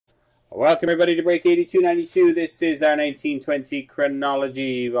Welcome everybody to break 8292. This is our 1920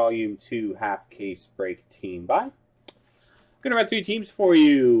 Chronology Volume 2 half case break team buy. I'm going to run three teams for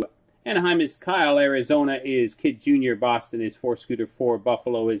you. Anaheim is Kyle, Arizona is Kid Jr., Boston is 4Scooter4,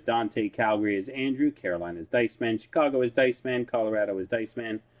 Buffalo is Dante, Calgary is Andrew, Carolina is Diceman, Chicago is Diceman, Colorado is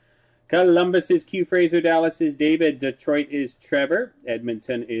Diceman, Columbus is Q Fraser, Dallas is David, Detroit is Trevor,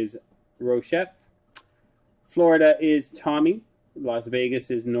 Edmonton is Rochef, Florida is Tommy, Las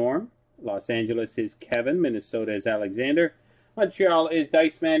Vegas is Norm, Los Angeles is Kevin, Minnesota is Alexander, Montreal is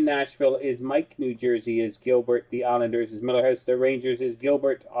Diceman, Nashville is Mike, New Jersey is Gilbert, the Islanders is Millerhouse, the Rangers is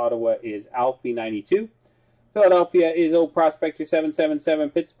Gilbert, Ottawa is Alfie92, Philadelphia is Old Prospector 777,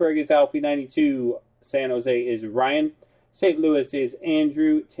 Pittsburgh is Alfie92, San Jose is Ryan, St. Louis is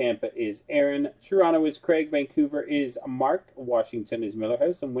Andrew, Tampa is Aaron, Toronto is Craig, Vancouver is Mark, Washington is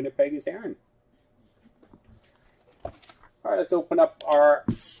Millerhouse, and Winnipeg is Aaron. All right, let's open up our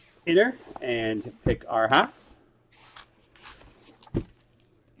inner and pick our half.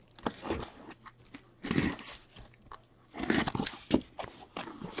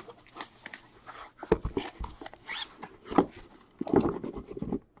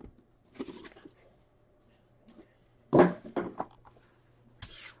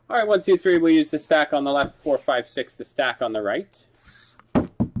 All right, 1, 2, 3. We'll use the stack on the left, 4, 5, 6, the stack on the right.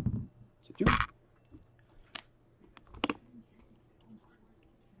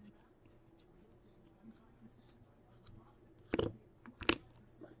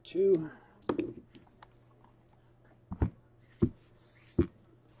 2.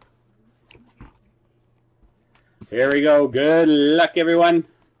 Here we go. Good luck, everyone.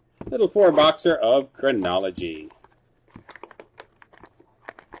 Little 4-boxer of Chronology.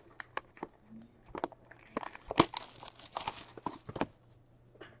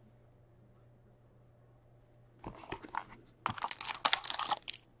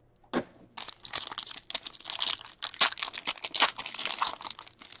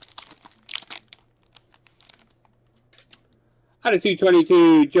 Out of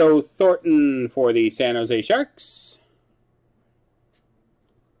 222, Joe Thornton for the San Jose Sharks.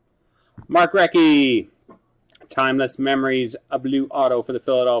 Mark Recchi, Timeless Memories, a blue auto for the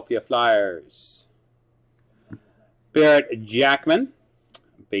Philadelphia Flyers. Barrett Jackman,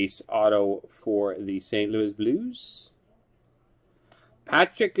 base auto for the St. Louis Blues.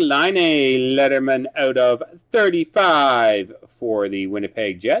 Patrick Laine, letterman out of 35 for the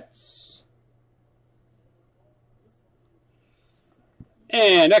Winnipeg Jets.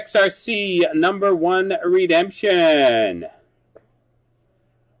 And XRC number 1 redemption.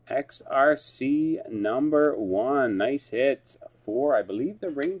 XRC number 1. Nice hit for, I believe, the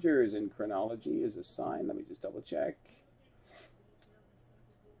Rangers in Chronology is assigned. Let me just double check.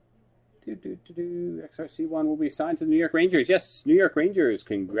 XRC 1 will be assigned to the New York Rangers. Yes, New York Rangers.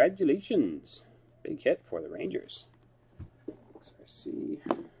 Congratulations. Big hit for the Rangers. XRC.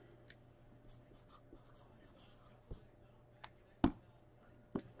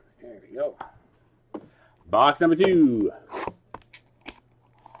 There we go. Box number 2.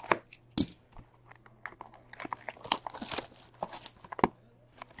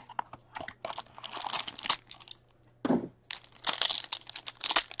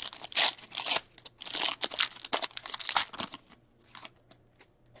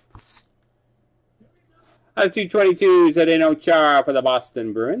 Out of 222, Zdeno Chara for the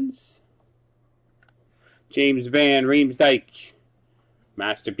Boston Bruins. James Van Riemsdyk,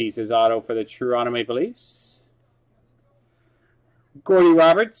 Masterpieces auto for the Toronto Maple Leafs. Gordy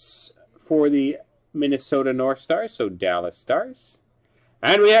Roberts for the Minnesota North Stars, so Dallas Stars.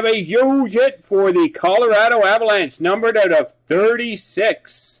 And we have a huge hit for the Colorado Avalanche, numbered out of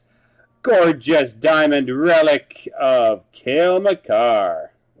 36. Gorgeous diamond relic of Cale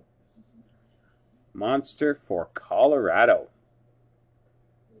Makar. Monster for Colorado.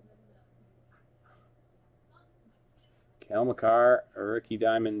 Cale Makar, rookie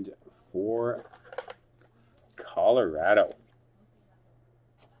diamond for Colorado.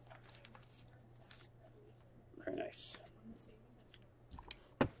 Very nice.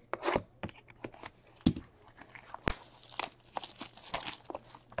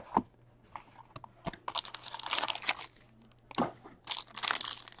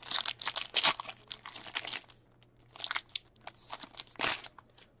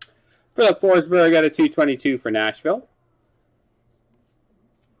 Philip Forsberg got a 222 for Nashville.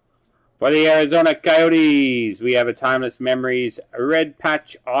 For the Arizona Coyotes, we have a Timeless Memories red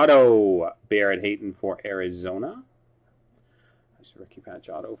patch auto. Barrett Hayton for Arizona. Nice rookie patch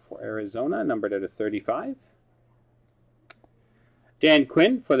auto for Arizona, numbered out of 35. Dan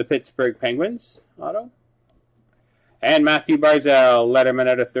Quinn for the Pittsburgh Penguins auto. And Matthew Barzal, letterman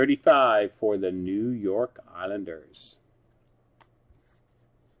out of 35 for the New York Islanders.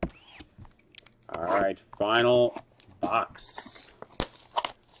 All right, final box.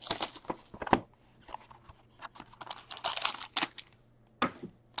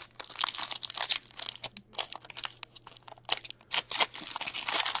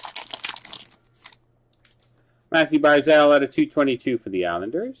 Matthew Barzal out of 222 for the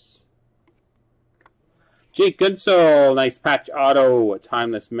Islanders. Jake Gunsel, nice patch auto,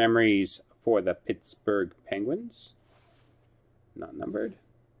 Timeless Memories for the Pittsburgh Penguins. Not numbered.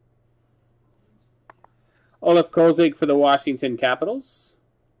 Olaf Kolzig for the Washington Capitals.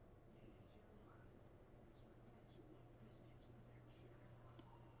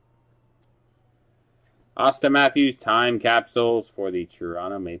 Austin Matthews, time capsules for the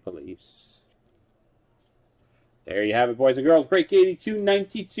Toronto Maple Leafs. There you have it, boys and girls. Break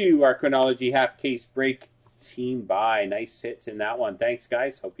 82.92, our chronology half case break team buy. Nice hits in that one. Thanks,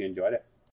 guys. Hope you enjoyed it.